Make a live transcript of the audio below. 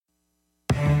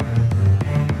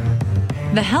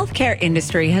The healthcare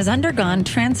industry has undergone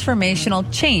transformational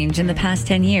change in the past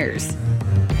 10 years,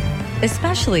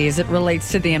 especially as it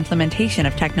relates to the implementation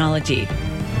of technology.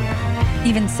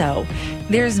 Even so,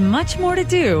 there's much more to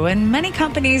do, and many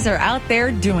companies are out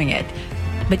there doing it,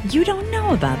 but you don't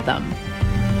know about them.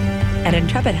 At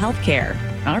Intrepid Healthcare,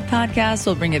 our podcast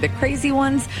will bring you the crazy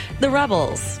ones, the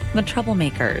rebels, the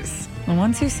troublemakers, the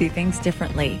ones who see things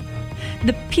differently.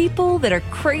 The people that are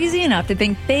crazy enough to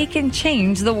think they can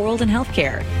change the world in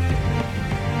healthcare.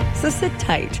 So sit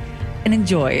tight and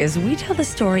enjoy as we tell the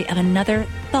story of another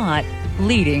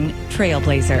thought-leading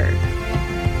trailblazer.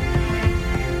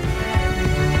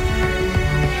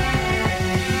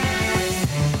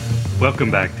 Welcome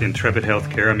back to Intrepid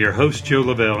Healthcare. I'm your host, Joe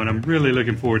Lavelle, and I'm really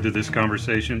looking forward to this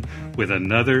conversation with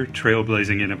another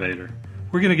trailblazing innovator.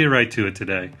 We're going to get right to it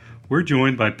today. We're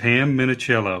joined by Pam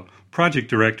Minichiello, Project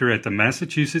Director at the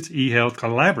Massachusetts eHealth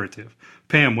Collaborative.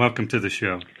 Pam, welcome to the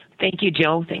show. Thank you,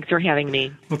 Joe. Thanks for having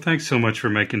me. Well, thanks so much for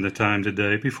making the time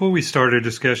today. Before we start our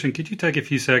discussion, could you take a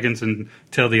few seconds and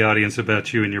tell the audience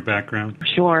about you and your background?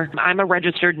 Sure. I'm a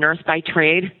registered nurse by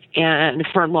trade, and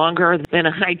for longer than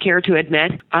I'd care to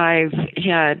admit, I've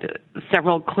had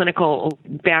several clinical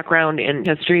background in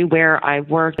history where I've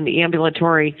worked in the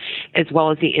ambulatory as well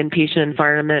as the inpatient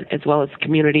environment, as well as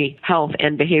community health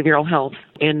and behavioral health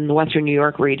in the Western New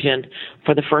York region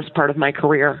for the first part of my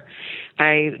career.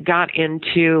 I got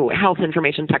into health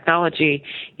information technology,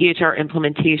 EHR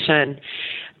implementation,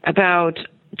 about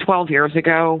 12 years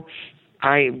ago.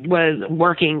 I was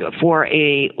working for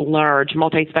a large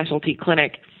multi-specialty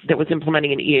clinic that was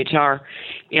implementing an EHR,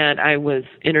 and I was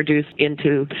introduced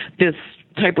into this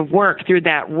type of work through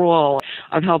that role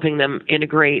of helping them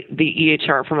integrate the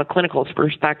EHR from a clinical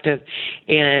perspective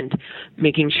and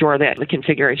making sure that the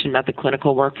configuration met the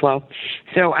clinical workflow.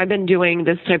 So I've been doing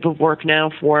this type of work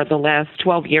now for the last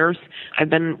 12 years. I've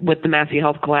been with the Mass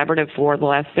eHealth Collaborative for the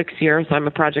last 6 years. I'm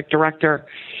a project director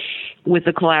with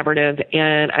the collaborative,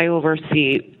 and I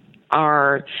oversee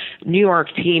our New York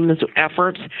team's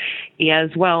efforts, as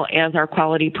well as our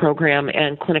quality program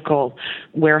and clinical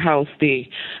warehouse, the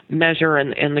measure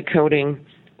and the coding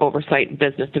oversight and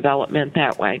business development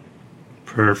that way.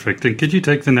 Perfect. And could you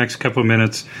take the next couple of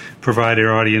minutes, provide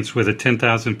our audience with a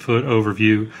 10,000-foot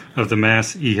overview of the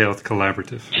Mass eHealth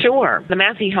Collaborative? Sure. The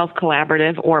Mass eHealth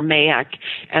Collaborative, or MAC,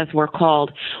 as we're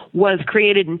called, was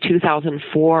created in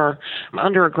 2004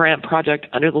 under a grant project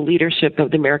under the leadership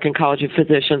of the American College of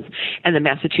Physicians and the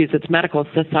Massachusetts Medical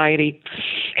Society,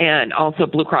 and also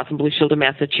Blue Cross and Blue Shield of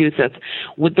Massachusetts,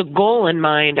 with the goal in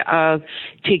mind of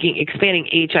expanding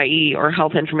HIE, or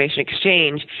Health Information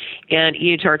Exchange, and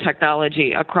EHR technology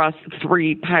across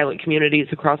 3 pilot communities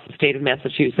across the state of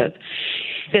Massachusetts.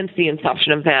 Since the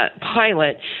inception of that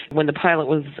pilot, when the pilot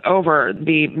was over,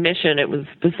 the mission, it was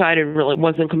decided really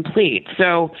wasn't complete.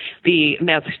 So the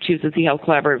Massachusetts eHealth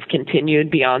Collaborative continued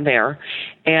beyond there,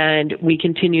 and we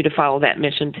continue to follow that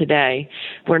mission today.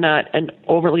 We're not an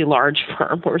overly large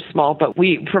firm. We're small, but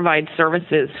we provide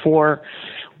services for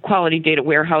quality data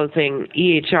warehousing,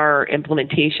 EHR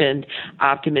implementation,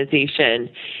 optimization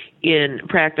in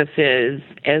practices,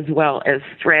 as well as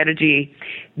strategy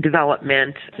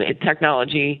development,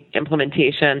 technology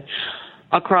implementation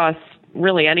across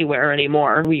really anywhere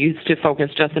anymore. We used to focus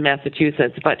just in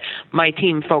Massachusetts, but my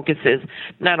team focuses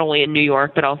not only in New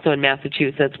York, but also in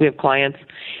Massachusetts. We have clients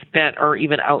that are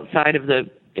even outside of the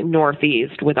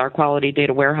Northeast with our quality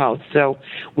data warehouse. So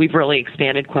we've really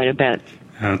expanded quite a bit.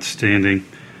 Outstanding.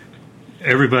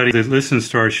 Everybody that listens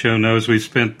to our show knows we've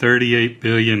spent $38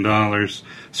 billion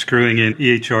screwing in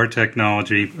EHR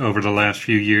technology over the last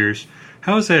few years.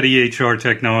 How has that EHR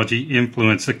technology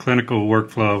influenced the clinical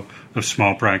workflow of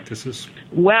small practices?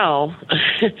 Well,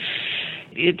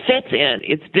 it fits in.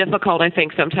 It's difficult, I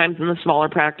think, sometimes in the smaller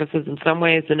practices in some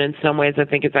ways, and in some ways I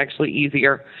think it's actually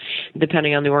easier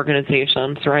depending on the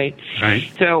organizations, right?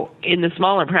 Right. So in the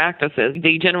smaller practices,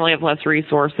 they generally have less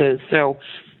resources, so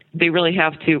they really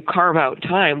have to carve out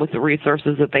time with the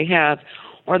resources that they have,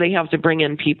 or they have to bring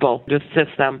in people to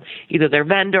assist them, either their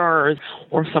vendors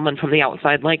or someone from the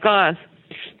outside like us,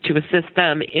 to assist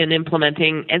them in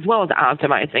implementing as well as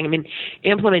optimizing. I mean,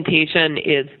 implementation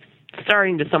is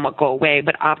starting to somewhat go away,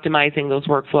 but optimizing those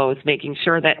workflows, making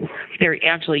sure that they're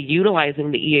actually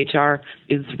utilizing the EHR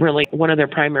is really one of their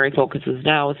primary focuses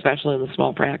now, especially in the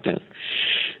small practice.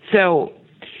 So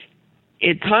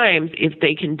at times, if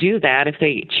they can do that, if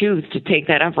they choose to take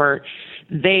that effort,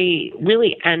 they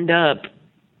really end up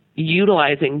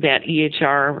utilizing that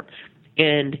EHR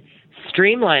and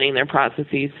streamlining their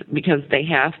processes because they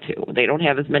have to. They don't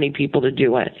have as many people to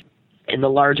do it. In the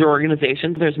larger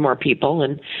organizations, there's more people,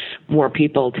 and more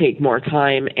people take more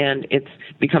time, and it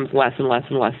becomes less and less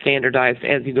and less standardized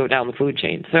as you go down the food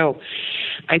chain. So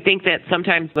I think that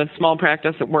sometimes the small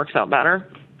practice, it works out better,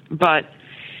 but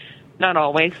not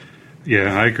always.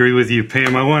 Yeah, I agree with you,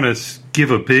 Pam. I want to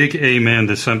give a big amen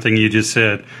to something you just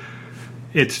said.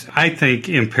 It's, I think,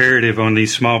 imperative on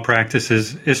these small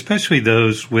practices, especially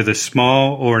those with a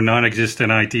small or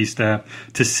non-existent IT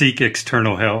staff, to seek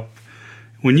external help.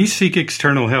 When you seek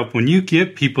external help, when you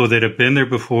get people that have been there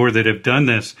before, that have done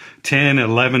this 10,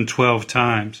 11, 12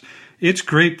 times, it's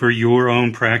great for your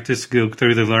own practice to go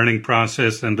through the learning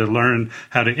process and to learn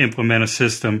how to implement a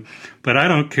system. But I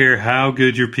don't care how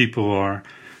good your people are.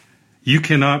 You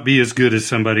cannot be as good as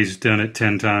somebody who's done it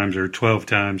 10 times or 12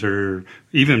 times or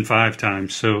even 5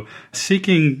 times. So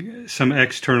seeking some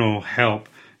external help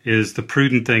is the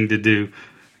prudent thing to do.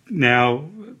 Now,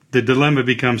 the dilemma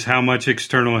becomes, how much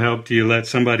external help do you let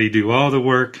somebody do all the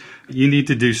work? You need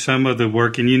to do some of the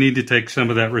work, and you need to take some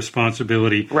of that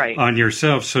responsibility on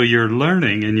yourself. So you're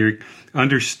learning and you're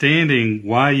understanding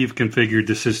why you've configured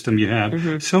the system you have.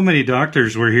 Mm-hmm. So many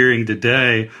doctors we're hearing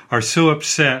today are so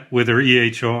upset with their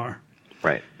EHR.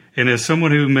 Right. And as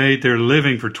someone who made their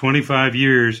living for 25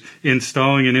 years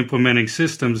installing and implementing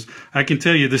systems, I can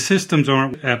tell you the systems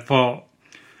aren't at fault.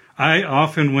 I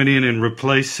often went in and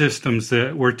replaced systems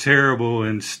that were terrible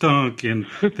and stunk, and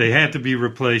they had to be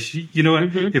replaced. You know what?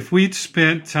 Mm-hmm. If we'd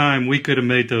spent time, we could have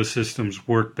made those systems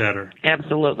work better.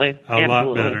 Absolutely. A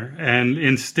lot better. And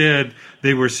instead,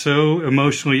 they were so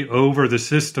emotionally over the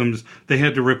systems, they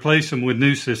had to replace them with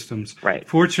new systems. Right.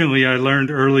 Fortunately, I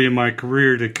learned early in my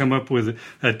career to come up with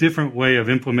a different way of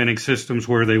implementing systems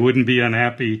where they wouldn't be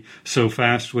unhappy so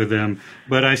fast with them.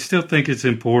 But I still think it's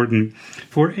important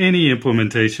for any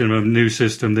implementation of a new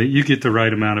system that you get the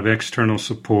right amount of external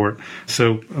support.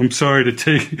 So I'm sorry to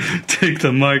take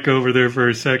the mic over there for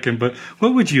a second, but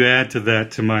what would you add to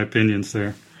that, to my opinions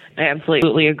there? I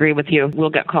absolutely agree with you. We'll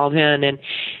get called in and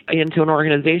into an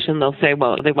organization. They'll say,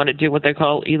 well, they want to do what they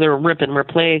call either rip and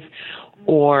replace,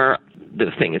 or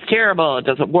this thing is terrible, it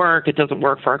doesn't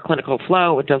work for our clinical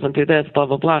flow, it doesn't do this, blah,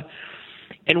 blah, blah.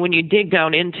 And when you dig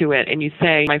down into it and you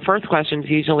say, my first questions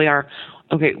usually are,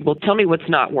 okay, well, tell me what's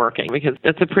not working, because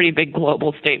that's a pretty big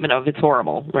global statement of it's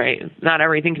horrible, right? Not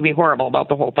everything can be horrible about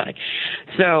the whole thing.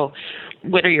 So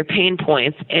what are your pain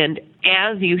points? And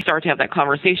as you start to have that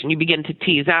conversation, you begin to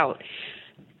tease out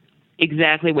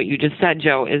exactly what you just said,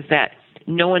 Joe, is that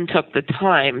no one took the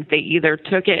time. They either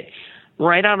took it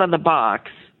right out of the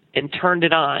box and turned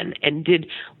it on and did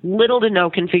little to no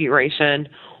configuration,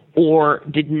 or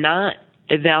did not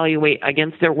evaluate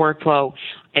against their workflow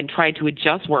and tried to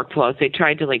adjust workflows. They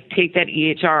tried to take that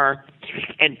EHR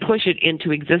and push it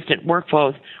into existent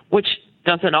workflows, which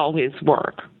doesn't always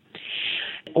work.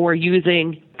 Or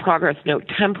using progress note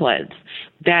templates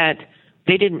that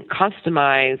they didn't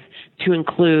customize to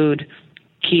include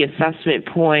key assessment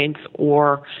points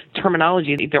or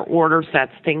terminology, either order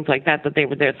sets, things like that they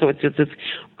were there. So it's just this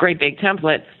great big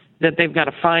template that they've got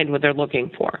to find what they're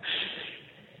looking for.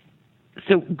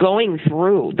 So going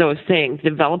through those things,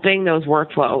 developing those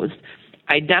workflows,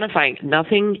 identifying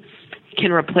nothing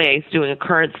can replace doing a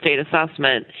current state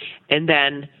assessment and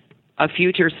then a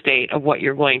future state of what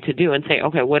you're going to do, and say,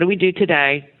 okay, what do we do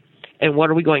today and what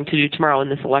are we going to do tomorrow in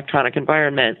this electronic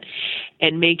environment,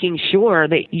 and making sure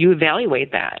that you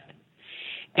evaluate that.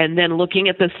 And then looking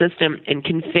at the system and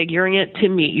configuring it to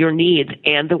meet your needs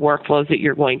and the workflows that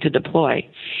you're going to deploy.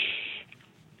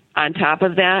 On top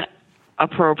of that,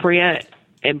 appropriate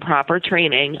and proper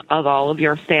training of all of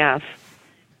your staff,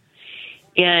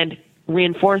 and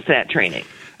reinforce that training.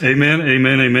 Amen,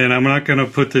 amen, amen. I'm not going to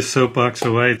put this soapbox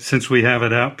away since we have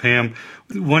it out, Pam.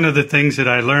 One of the things that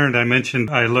I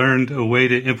learned a way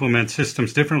to implement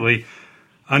systems differently.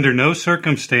 Under no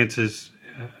circumstances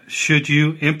should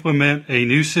you implement a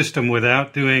new system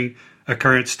without doing a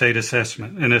current state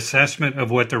assessment, an assessment of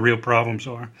what the real problems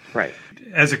are. Right.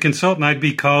 As a consultant, I'd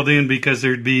be called in because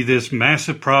there'd be this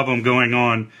massive problem going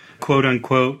on, quote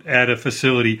unquote, at a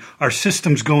facility. Our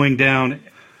system's going down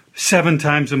 7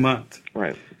 times a month.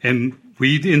 Right. And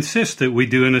we'd insist that we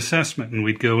do an assessment, and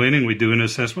we'd go in and we'd do an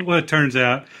assessment. Well, it turns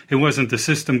out it wasn't the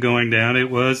system going down,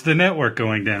 it was the network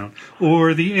going down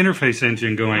or the interface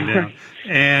engine going down.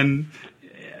 And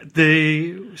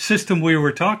the system we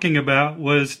were talking about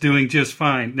was doing just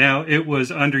fine. Now, it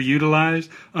was underutilized,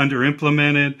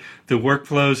 underimplemented. The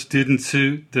workflows didn't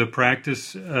suit the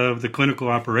practice of the clinical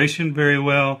operation very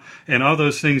well, and all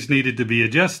those things needed to be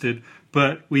adjusted,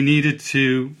 but we needed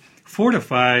to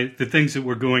fortify the things that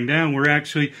were going down. We're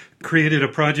actually created a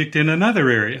project in another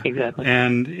area. Exactly.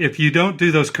 And if you don't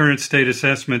do those current state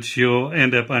assessments, you'll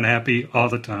end up unhappy all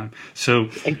the time. So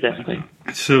exactly.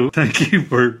 So thank you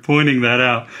for pointing that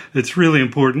out. It's really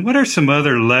important. What are some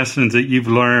other lessons that you've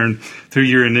learned through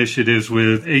your initiatives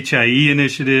with HIE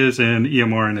initiatives and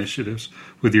EMR initiatives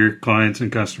with your clients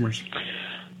and customers?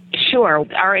 Sure.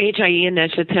 Our HIE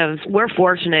initiatives, we're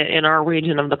fortunate in our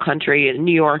region of the country, in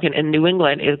New York and New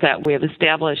England, is that we have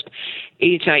established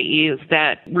HIEs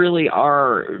that really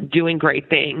are doing great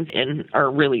things and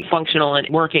are really functional and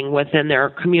working within their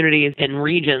communities and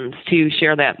regions to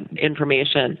share that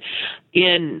information.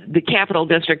 In the Capital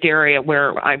District area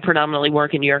where I predominantly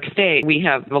work in New York State, we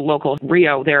have a local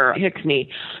RIO there, Hicksney,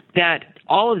 that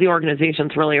all of the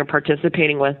organizations really are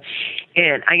participating with.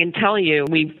 And I can tell you,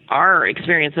 our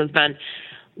experience has been,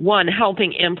 one,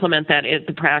 helping implement that at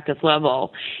the practice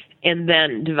level, and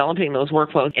then developing those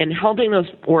workflows and helping those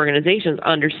organizations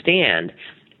understand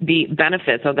the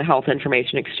benefits of the health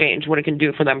information exchange, what it can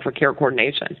do for them for care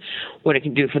coordination, what it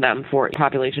can do for them for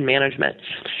population management,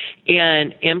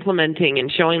 and implementing and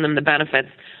showing them the benefits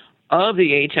of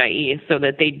the HIE so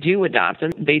that they do adopt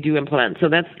and they do implement. So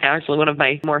that's actually one of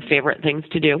my more favorite things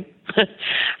to do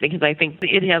because I think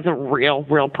it has a real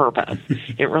purpose.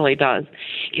 It really does.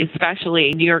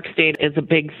 Especially New York State is a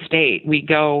big state. We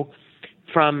go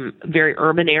from very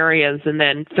urban areas and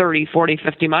then 30, 40,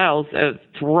 50 miles to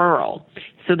rural.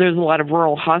 So there's a lot of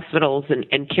rural hospitals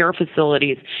and care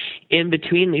facilities in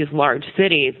between these large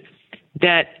cities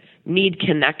that need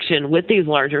connection with these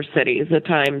larger cities at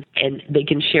times, and they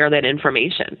can share that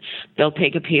information. They'll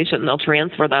take a patient and they'll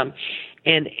transfer them.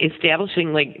 And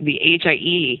establishing like the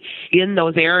HIE in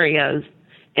those areas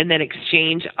and that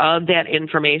exchange of that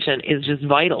information is just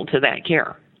vital to that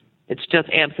care. It's just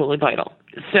absolutely vital.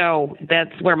 So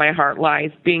that's where my heart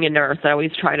lies. Being a nurse, I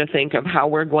always try to think of how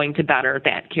we're going to better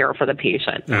that care for the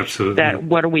patient. Absolutely. That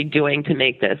what are we doing to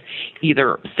make this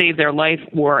either save their life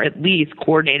or at least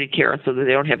coordinated care so that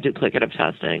they don't have duplicative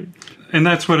testing. And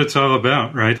that's what it's all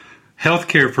about, right?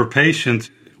 Healthcare for patients.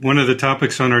 One of the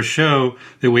topics on our show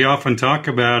that we often talk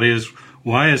about is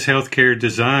why is healthcare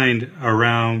designed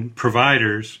around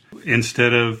providers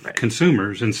instead of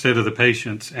consumers, instead of the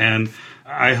patients? And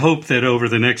I hope that over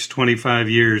the next 25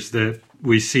 years that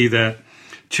we see that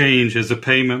change as the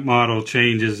payment model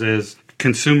changes, as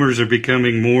consumers are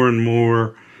becoming more and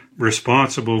more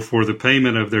responsible for the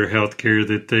payment of their health care,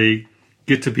 that they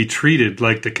get to be treated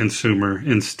like the consumer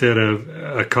instead of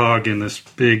a cog in this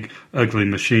big, ugly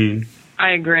machine.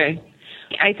 I agree.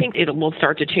 I think it will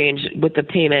start to change with the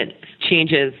payment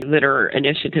changes that are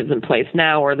initiatives in place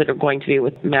now or that are going to be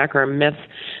with MACRA and MIPS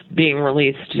being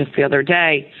released just the other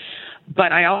day.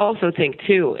 But I also think,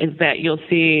 too, is that you'll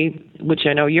see, which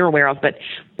I know you're aware of, but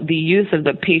the use of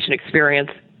the patient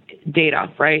experience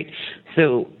data, right?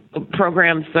 So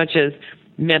programs such as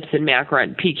MIPS and MACRA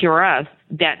and PQRS,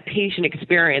 that patient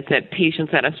experience, that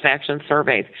patient satisfaction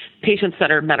surveys,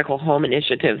 patient-centered medical home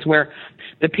initiatives, where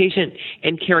the patient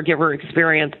and caregiver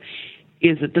experience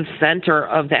is at the center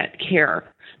of that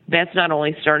care. That's not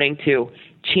only starting to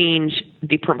change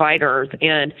the providers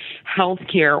and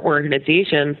healthcare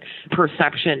organizations'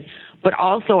 perception, but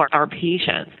also our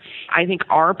patients. I think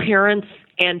our parents,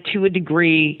 and to a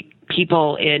degree,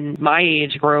 people in my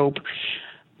age group,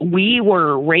 we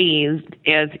were raised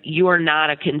as you are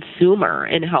not a consumer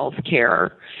in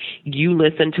healthcare. You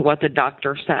listen to what the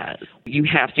doctor says. You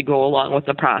have to go along with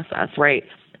the process, right?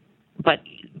 But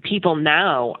people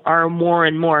now are more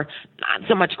and more, not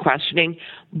so much questioning,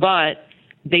 but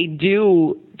they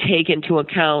do take into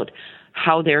account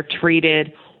how they're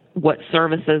treated, what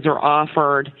services are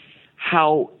offered,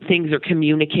 how things are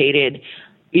communicated,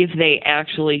 if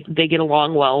they get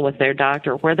along well with their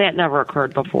doctor, where that never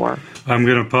occurred before. I'm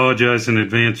going to apologize in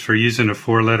advance for using a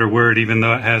 4-letter word, even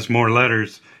though it has more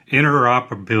letters.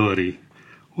 Interoperability.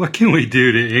 What can we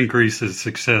do to increase the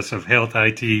success of health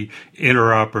IT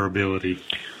interoperability?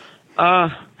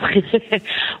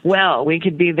 Well, we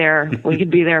could be there. We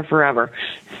could be there forever.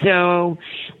 So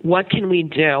what can we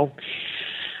do?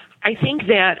 I think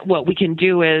that what we can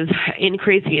do is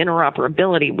increase the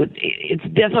interoperability. It's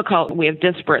difficult. We have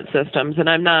disparate systems, and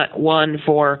I'm not one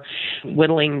for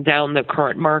whittling down the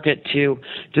current market to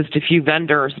just a few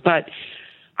vendors, but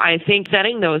I think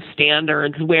setting those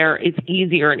standards where it's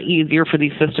easier and easier for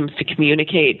these systems to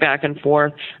communicate back and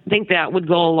forth, I think that would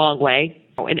go a long way.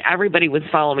 And everybody was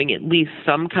following at least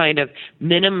some kind of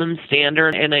minimum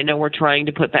standard, and I know we're trying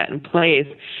to put that in place,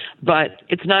 but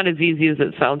it's not as easy as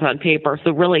it sounds on paper.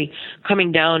 So really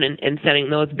coming down and setting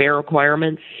those bare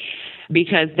requirements,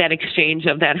 because that exchange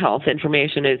of that health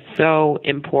information is so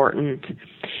important.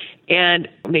 and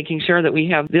making sure that we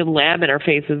have the lab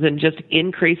interfaces and just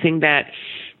increasing that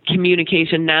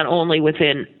communication not only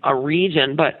within a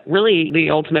region, but really the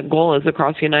ultimate goal is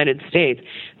across the United States.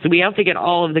 So we have to get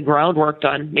all of the groundwork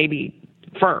done maybe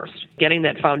first, getting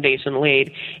that foundation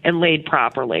laid and laid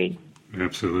properly.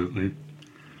 Absolutely.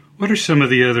 What are some of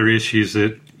the other issues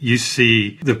that you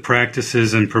see the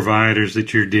practices and providers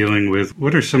that you're dealing with?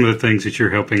 What are some of the things that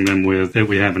you're helping them with that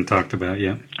we haven't talked about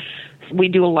yet? We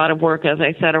do a lot of work, as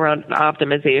I said, around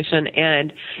optimization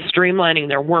and streamlining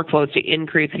their workflows to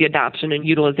increase the adoption and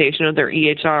utilization of their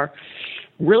EHR,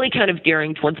 really kind of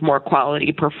gearing towards more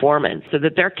quality performance so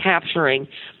that they're capturing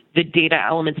the data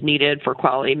elements needed for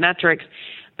quality metrics,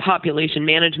 population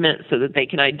management so that they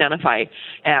can identify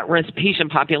at-risk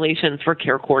patient populations for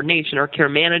care coordination or care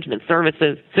management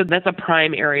services. So that's a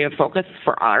prime area of focus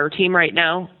for our team right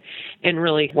now, and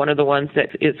really one of the ones that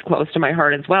is close to my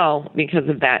heart as well because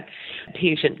of that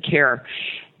patient care.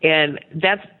 And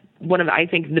that's one of, I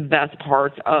think, the best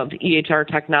parts of EHR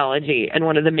technology, and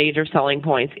one of the major selling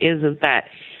points is that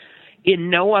in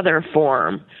no other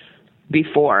form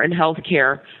before in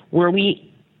healthcare were we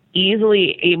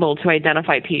easily able to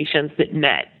identify patients that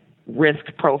met risk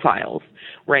profiles,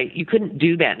 right? You couldn't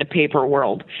do that in a paper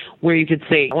world where you could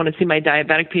say, I want to see my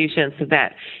diabetic patients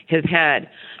that has had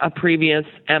a previous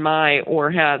MI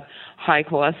or have high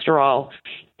cholesterol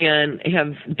and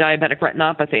have diabetic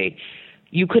retinopathy.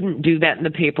 You couldn't do that in the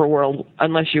paper world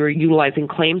unless you were utilizing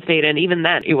claims data, and even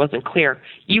then it wasn't clear.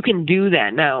 You can do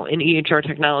that now in EHR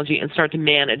technology and start to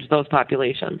manage those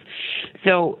populations.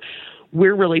 So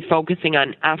we're really focusing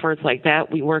on efforts like that.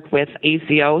 We work with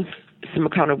ACOs, some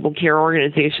accountable care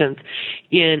organizations,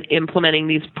 in implementing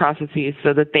these processes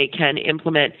so that they can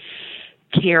implement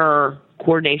care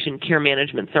coordination, care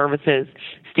management services,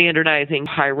 standardizing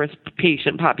high-risk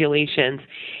patient populations,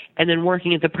 and then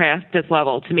working at the practice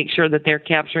level to make sure that they're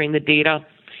capturing the data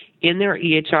in their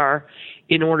EHR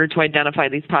in order to identify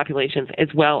these populations as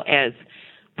well as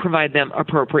provide them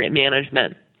appropriate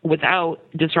management without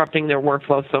disrupting their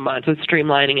workflow so much, so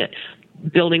streamlining it,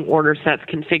 building order sets,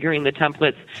 configuring the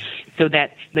templates so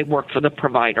that they work for the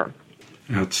provider.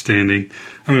 Outstanding.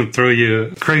 I'm going to throw you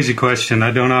a crazy question. I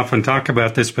don't often talk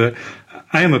about this, but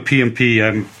I am a PMP.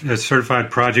 I'm a certified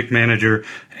project manager,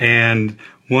 and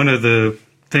one of the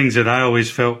things that I always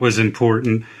felt was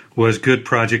important was good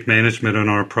project management on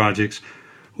our projects.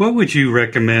 What would you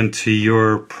recommend to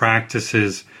your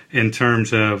practices in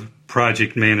terms of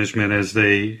project management as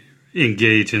they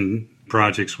engage in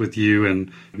projects with you,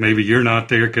 and maybe you're not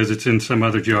there because it's in some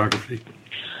other geography?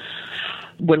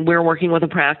 When we're working with a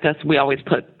practice, we always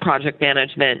put project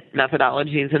management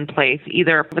methodologies in place.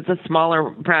 Either if it's a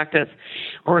smaller practice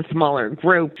or a smaller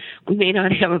group, we may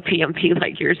not have a PMP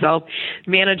like yourself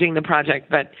managing the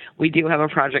project, but we do have a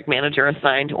project manager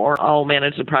assigned, or I'll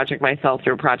manage the project myself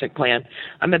through a project plan.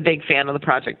 I'm a big fan of the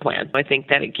project plan. I think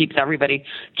that it keeps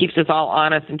us all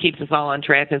honest and keeps us all on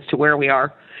track as to where we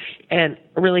are, and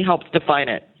really helps define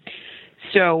it.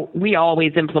 So we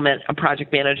always implement a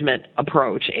project management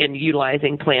approach in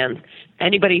utilizing plans.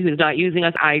 Anybody who's not using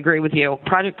us, I agree with you.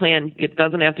 Project plan, it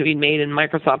doesn't have to be made in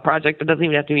Microsoft Project. It doesn't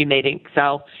even have to be made in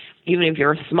Excel. Even if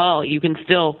you're small, you can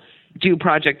still do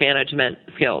project management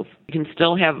skills. You can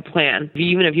still have a plan,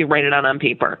 even if you write it out on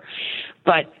paper.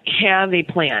 But have a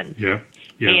plan. Yeah.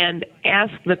 And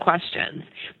ask the questions.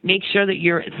 Make sure that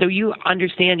you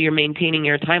understand you're maintaining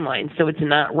your timeline so it's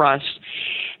not rushed.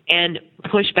 And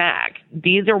push back.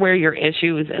 These are where your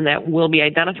issues and that will be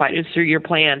identified is through your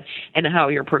plan and how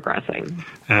you're progressing.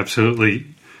 Absolutely.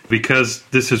 Because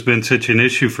this has been such an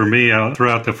issue for me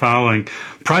throughout the following.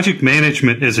 Project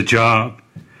management is a job.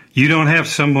 You don't have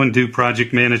someone do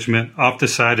project management off the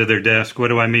side of their desk. What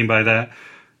do I mean by that?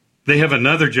 They have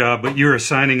another job, but you're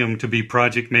assigning them to be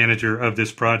project manager of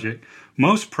this project.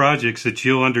 Most projects that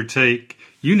you'll undertake,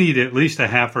 you need at least a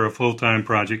half or a full-time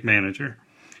project manager,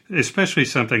 especially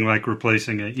something like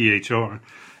replacing an EHR.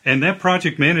 And that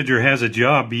project manager has a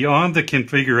job beyond the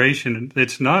configuration.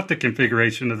 It's not the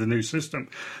configuration of the new system.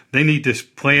 They need to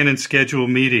plan and schedule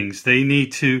meetings. They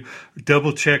need to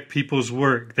double check people's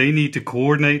work. They need to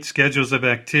coordinate schedules of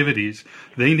activities.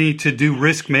 They need to do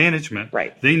risk management.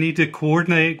 Right. They need to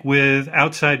coordinate with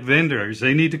outside vendors.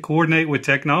 They need to coordinate with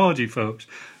technology folks.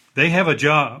 They have a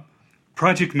job.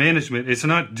 Project management is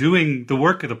not doing the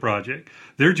work of the project.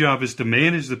 Their job is to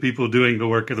manage the people doing the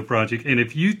work of the project. And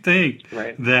if you think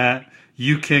that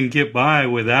you can get by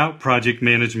without project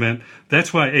management,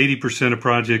 that's why 80% of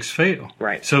projects fail.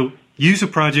 Right. So use a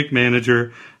project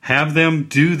manager, have them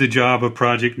do the job of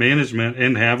project management,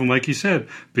 and have them, like you said,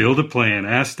 build a plan,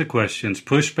 ask the questions,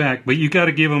 push back. But you got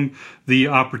to give them the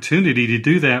opportunity to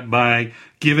do that by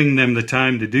giving them the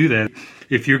time to do that.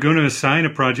 If you're going to assign a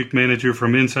project manager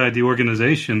from inside the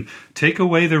organization, take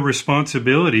away their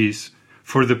responsibilities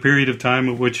for the period of time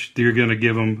of which you're going to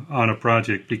give them on a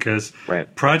project, because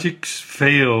projects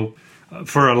fail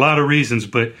for a lot of reasons,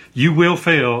 but you will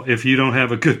fail if you don't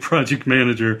have a good project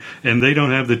manager and they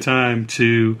don't have the time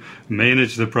to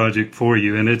manage the project for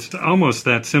you. And it's almost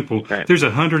that simple. There's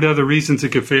 100 other reasons it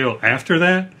could fail after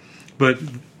that, but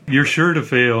you're sure to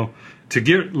fail. To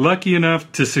get lucky enough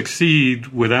to succeed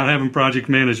without having project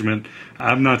management,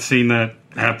 I've not seen that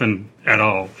happen at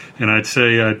all. And I'd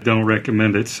say I don't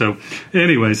recommend it. So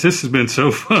anyways, this has been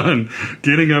so fun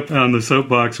getting up on the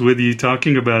soapbox with you,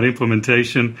 talking about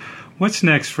implementation. What's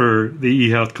next for the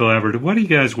eHealth Collaborative? What are you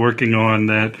guys working on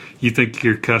that you think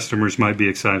your customers might be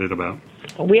excited about?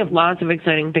 We have lots of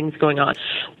exciting things going on.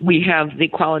 We have the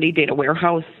quality data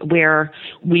warehouse where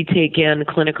we take in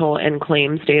clinical and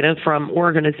claims data from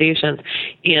organizations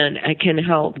and it can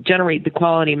help generate the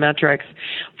quality metrics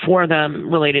for them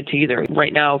related to either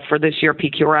right now for this year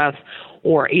PQRS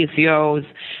or ACOs,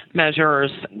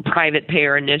 measures, private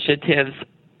payer initiatives.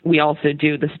 We also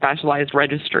do the specialized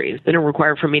registries that are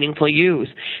required for meaningful use.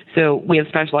 So we have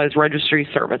specialized registry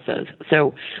services.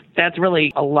 So that's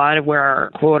really a lot of where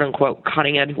our quote-unquote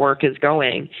cutting-edge work is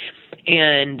going.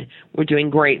 And we're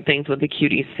doing great things with the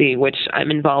QDC, which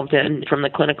I'm involved in from the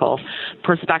clinical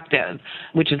perspective,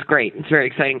 which is great. It's very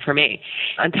exciting for me.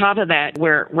 On top of that,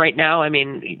 we're right now, I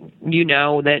mean, you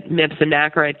know that MIPS and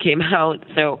NACRA came out,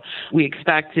 so we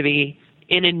expect to be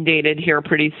inundated here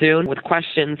pretty soon with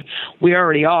questions. We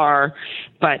already are,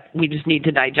 but we just need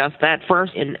to digest that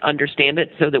first and understand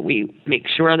it so that we make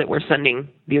sure that we're sending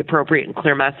the appropriate and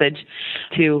clear message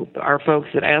to our folks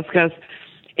that ask us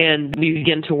and we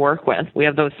begin to work with. We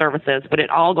have those services, but it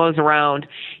all goes around,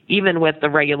 even with the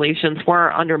regulations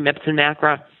for under MIPS and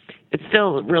NACRA, it's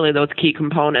still really those key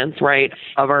components, right,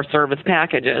 of our service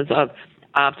packages of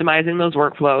optimizing those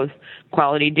workflows,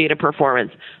 quality data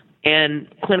performance, and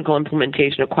clinical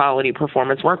implementation of quality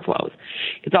performance workflows.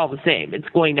 It's all the same. It's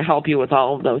going to help you with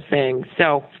all of those things.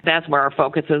 So that's where our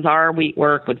focuses are. We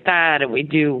work with that, and we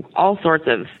do all sorts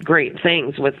of great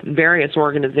things with various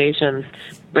organizations,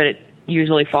 but it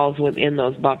usually falls within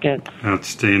those buckets.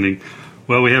 Outstanding.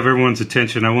 Well, we have everyone's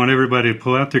attention. I want everybody to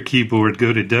pull out their keyboard,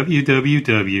 go to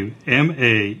www.maehc.org,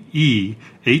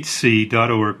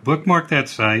 bookmark that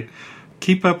site.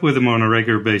 Keep up with them on a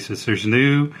regular basis. There's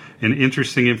new and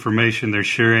interesting information they're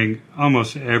sharing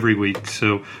almost every week.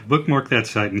 So bookmark that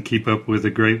site and keep up with the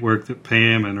great work that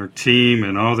Pam and her team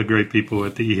and all the great people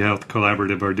at the eHealth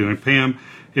Collaborative are doing. Pam,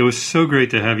 it was so great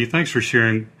to have you. Thanks for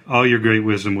sharing all your great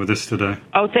wisdom with us today.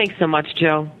 Oh, thanks so much,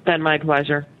 Joe. Been my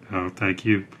pleasure. Oh, thank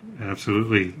you.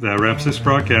 Absolutely. That wraps this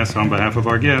broadcast. On behalf of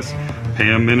our guest,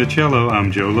 Pam Minichiello,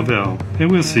 I'm Joe Lavelle, and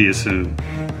we'll see you soon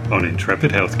on Intrepid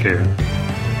Healthcare.